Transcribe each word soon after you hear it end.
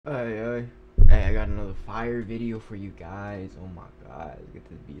Hey, I got another fire video for you guys. Oh my god, let's get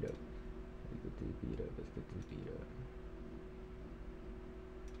this beat up. Let's get this beat up. Let's get this beat up.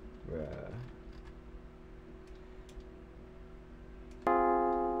 Bruh.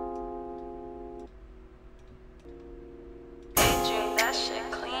 That shit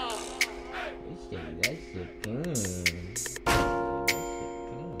clean. That shit clean.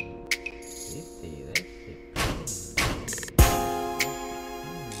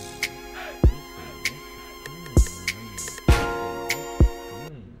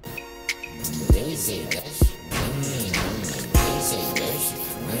 They say that shit clean. They say that shit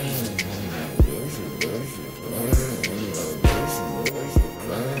clean.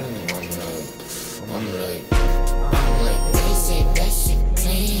 I'm like, they say that shit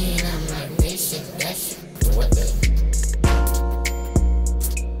clean. I'm like, they say that shit. What the?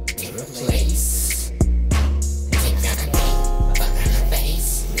 They replace. They got a fuck on the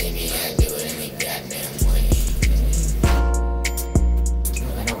face. Maybe I do it any goddamn way.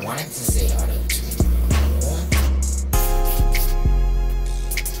 I don't want it to say auto-tune.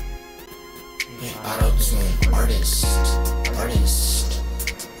 Auto-tune artist.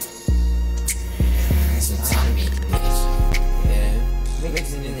 It's a time to be bitch. Yeah,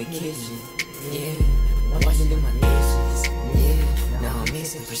 mixing in the kitchen. Yeah, watching do my dishes. Yeah, now I'm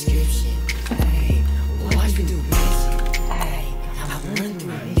mixing prescription. Hey, watch me do business. Hey, I'm running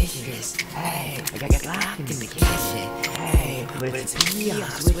through initiatives. Hey, I got locked in the kitchen. Hey, but it's me I'm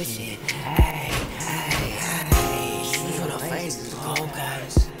switching. Hey, shoot on the faces, oh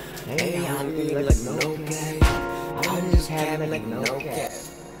guys. Hey, I'm feeling like no cap. I'm just having like no cap.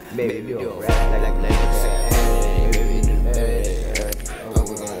 Baby, you a rap like Lego set. Baby, do that. Oh,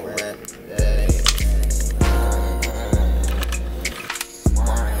 we're gonna rap today.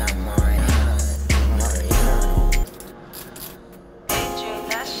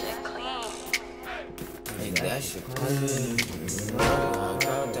 That shit clean. Make that shit clean. I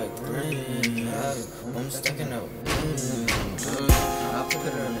got that green. I'm stacking up. I put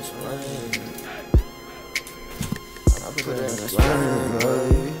it on the screen. I put it on the screen.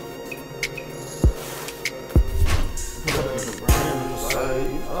 Put it on the brand. Say,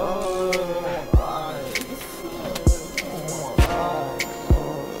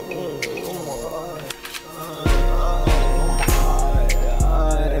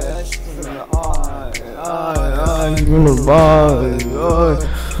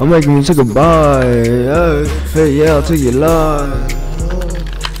 I'm making me take a bite. Hey, yeah, I'll take your life.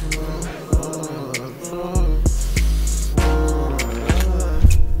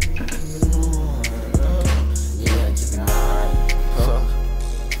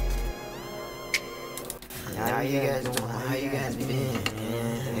 How you guys doing? How you guys been,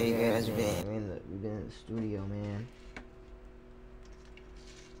 man? How you guys been? We've been in the studio, man.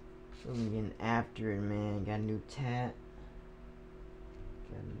 So we're getting after it, man. Got a new tat.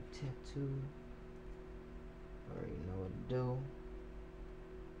 Got a new tattoo. Already know what to do.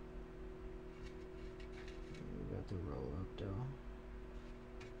 We got to roll up though.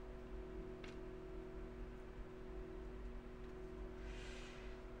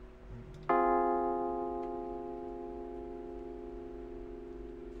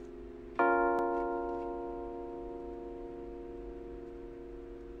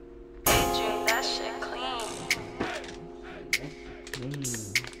 That shit clean.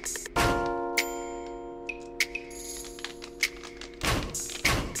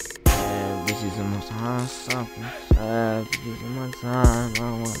 This is the most hard something. This is my time. I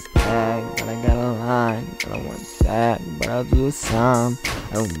don't want to brag, but I got a line. I don't want that, but I'll do a song.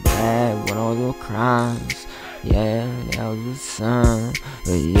 I don't brag, but I'll do crimes. Yeah, I'll do some.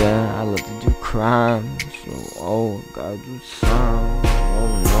 But yeah, I love to do crimes. So, gotta do some. Oh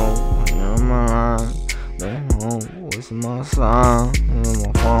no, you're my line. What's my song? On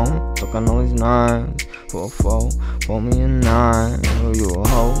my phone, stuck on all these nines. 4-4, pour me a 9. Oh, you a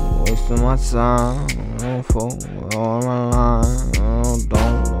hoe, wasting my time. 4, all my line.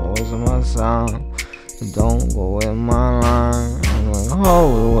 Don't waste my time. Don't go with my line. I'm like,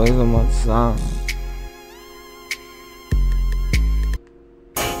 oh, wasting my time.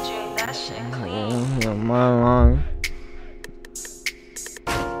 That shit clean. Yeah, my line.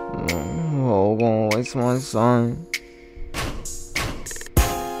 Oh, gonna waste my time.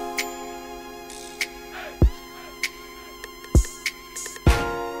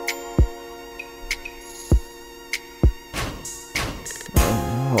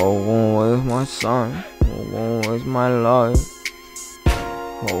 Oh, gonna waste my son. Oh, gonna waste my life.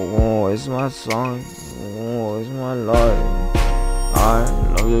 Oh, gonna waste my son. Oh, gonna waste my life. I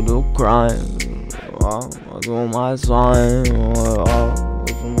love to do crime. I do my sign.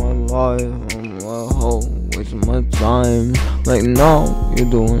 It's life. I'm a hoe, wasting my time. Like, no,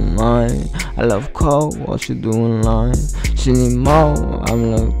 you're doing mine. I love coke, what you doing line? She need more,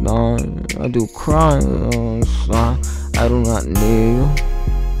 I'm like done. I do crime, I do not need you.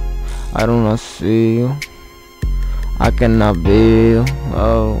 I do not see you. I cannot be you,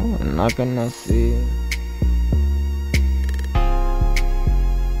 oh, and I cannot see you.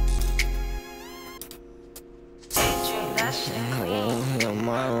 Drink that shit clean. Hear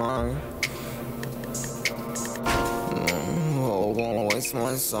my line. Oh, gonna waste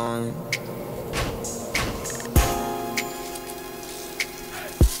my time.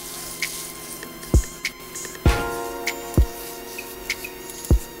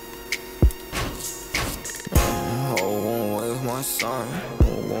 My son,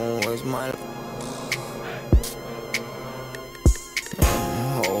 who won't waste my life?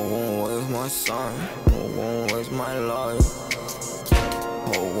 Who won't waste my son? Who won't waste my life?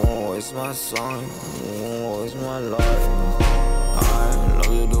 Who won't waste my son? Who won't waste my life? I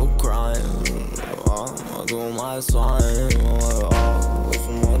love you do crime. I do my sign. Waste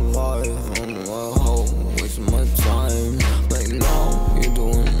my life. I'm a hoe, waste my time. Like, no, you're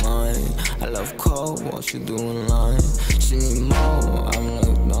doing mine. I love coke, what you doing line? She need more, I'm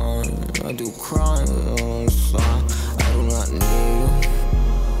like done. I do crime, I do not need you.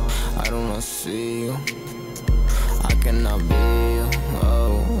 I do not see you. I cannot be you,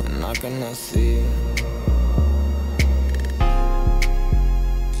 oh, and I cannot see you.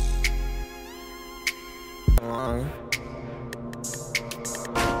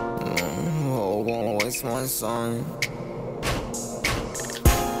 Oh, gonna waste my time.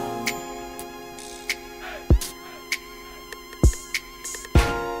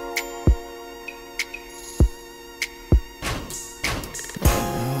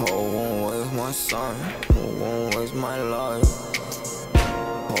 My son, who won't waste my life?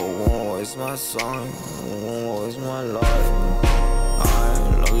 Who won't waste my son? Who won't waste my life? I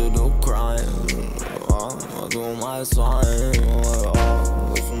love you do crime. I do my sign.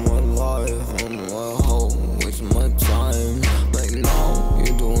 Waste my life. I'm a hoe, waste my time. Like, no,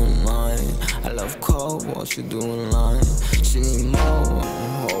 you're doing mine. I love coke, what you doing line? She need more.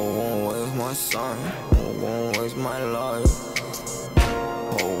 Who won't waste my son? Who won't waste my life?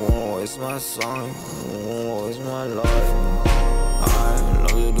 Waste my son, waste my life. I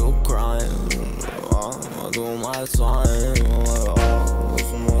love you do crime. I do my sign.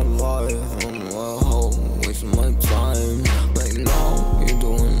 Waste my life. I'm a hoe, waste my time. Like, no, you're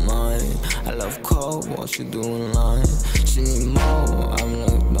doing mine. I love coke, what you doing line? She need more, I'm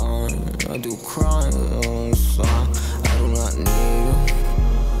like done. I do crime, I do not need you.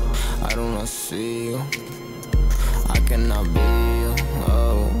 I do not see you. I cannot be you,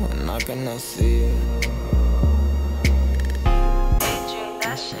 oh, and I cannot see you. Drink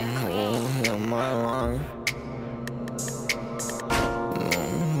that shit clean. Hear my line.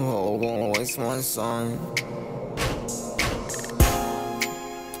 Oh, gonna waste my time.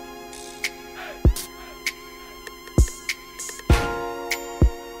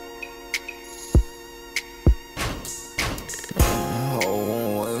 Oh,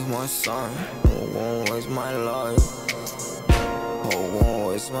 gonna waste my time. Oh, gonna waste my life.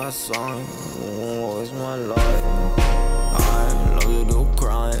 Waste my son, waste my life. I love you do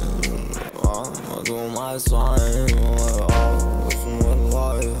crime. I do my sign. Waste my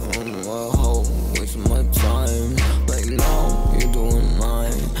life. I'm a hoe, waste my time. Like, no, you're doing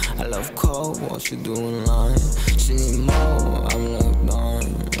mine. I love coke, what you doing line? She need more, I'm like done.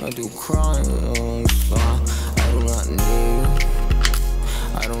 I do crime, I do not need you.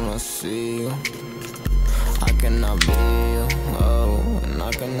 I do not see you. I cannot be you, oh, and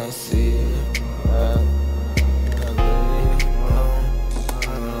I cannot see you.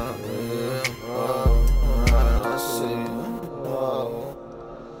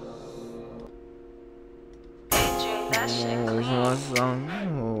 Drink that shit Always clean. my son,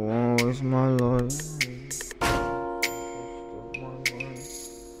 always my life.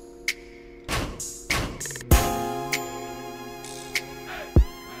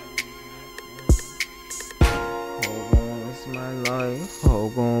 My life, how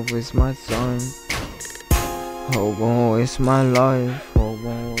gon' waste my time? How gon' waste my life? How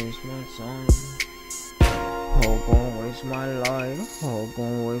gon' waste my time? How gon' waste my life? How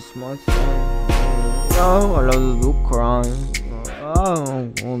gon' waste my time? Yo, I love to do crime. I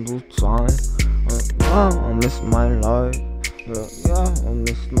don't wanna do time. I miss my life. Yeah, I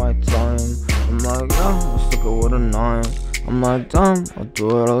miss my time. I'm like, yeah, I stick it with a 9. I'm like, damn, I do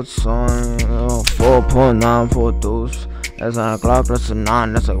it all the time. 4.9 for deuce. That's 9 o'clock, that's a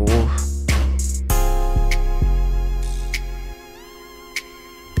 9, that's like woof.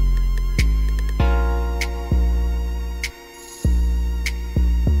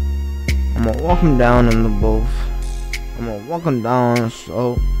 walk him down in the booth. I'ma walk him down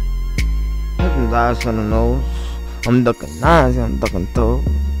slow. Hypnotize on the nose. I'm ducking nines, I'm ducking toes.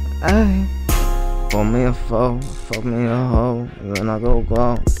 Ay, pull me a foe, fuck me a hoe, then I go.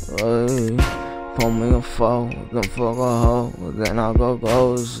 Ay, pull me a foe, then fuck a hoe, then I go.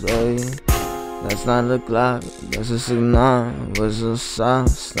 Ay, that's not the clock, that's a signal, what's a sign?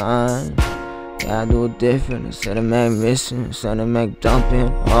 Yeah, I do it different, instead of make missing, instead of make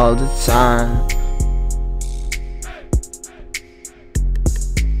dumping all the time.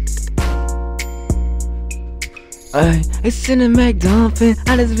 Ay, it's in the Mac dumping.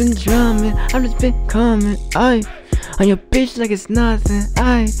 I just been drumming, I just been coming. Ay, on your bitch like it's nothing.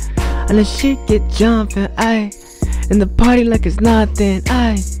 Ay, and the shit get jumping. Ay, in the party like it's nothing.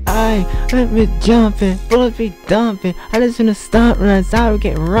 Ay, let me jumping, bullets be dumping. I just in the stunt runs, I would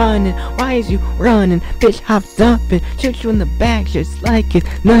get running. Why is you running? Bitch, hop dumping, shoot you in the back just like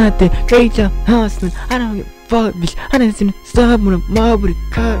it's nothing. Great job hustling, I don't give a fuck, bitch. I just in the stub with a mug with a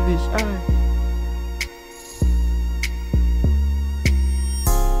cut, bitch. Ay.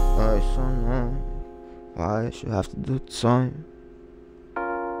 So now, why should I have to do time?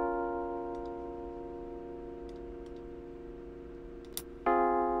 I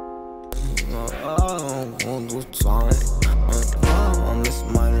don't do time. I miss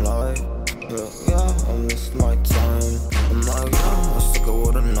my life. Yeah, I miss my time. I'm like, yeah, I stick it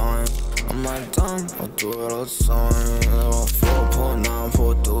with a 9. I'm like, damn, I do it all the time. 4.9,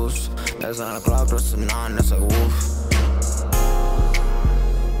 4 deuce. That's 9 o'clock, that's a 9, that's like woof.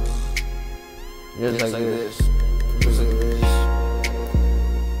 Just like this, just like this,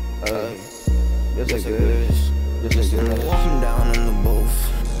 just like this, just like this. I'm walking down in the booth,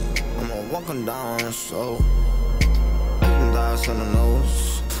 I'm walking down slow. Hypnotize on the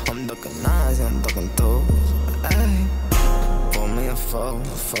nose, I'm ducking nines, I'm ducking toes. Ay, pull me a foe,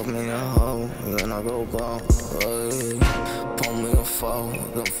 fuck me a hoe, then I go. Ay, pull me a foe,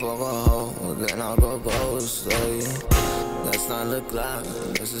 then fuck a hoe, then I go. Ay, that's not the clock,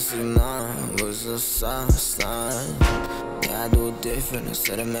 that's a signal, what's a sign? Yeah, I do it different,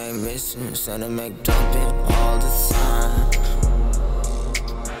 instead of make missing, instead of make dumping all the time.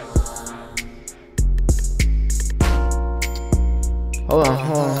 Hold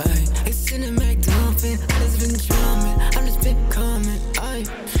on. It's in the Mac dumping, I just been drumming, I just been coming, ay.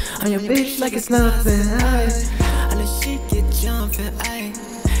 On your bitch like it's nothing, ay. And the shit get jumping, ay.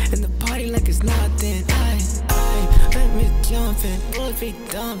 In the party like it's nothing, ay. Let me jumping, bullets be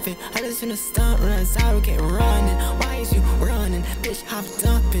dumping. I just in the stunt runs, I would get running. Why is you running? Bitch, hop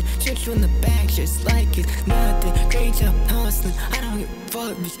dumping, shoot you in the back just like it's nothing. Great job hustling, I don't give a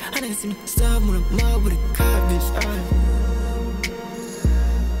fuck, bitch. I just in the stub with a mug with a cut, bitch.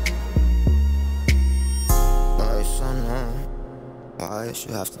 Why so now? Why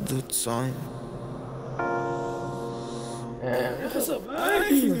should I have to do the time? That's a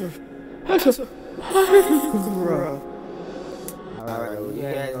banger. That's a banger. Alright, well, you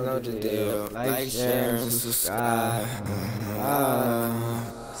guys know the deal. Like, share, and subscribe.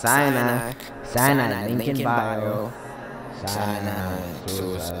 Cyanide, link in bio. Cyanide,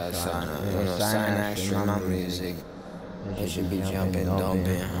 suicide, Cyanide, stream my music. It should be jumping,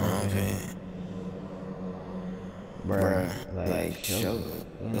 dumping, bruh, like, show,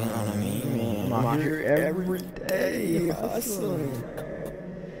 you know what I mean, man? I'm out here every day hustling.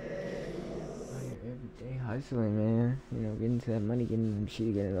 Hustling, man. You know, getting to that money, getting them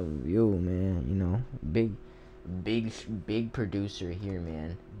shit, getting a view, man. You know, big producer here,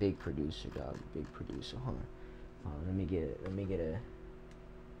 man. Big producer, dog. Big producer. Hold on. Let me get a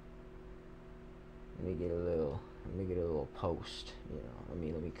little post. You know, let me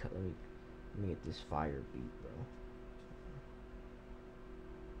get this fire beat, bro.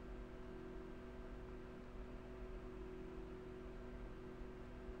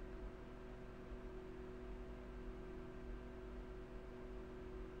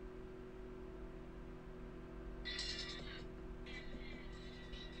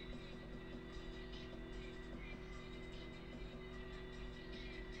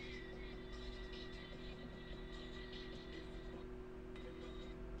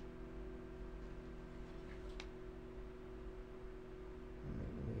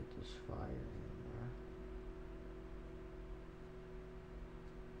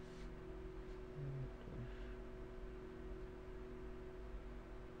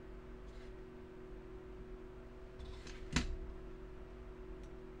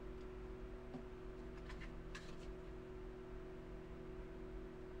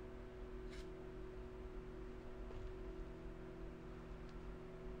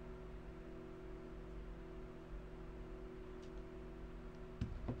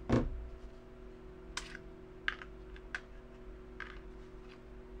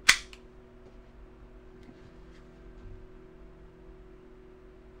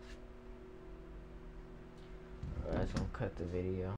 just gonna cut the video.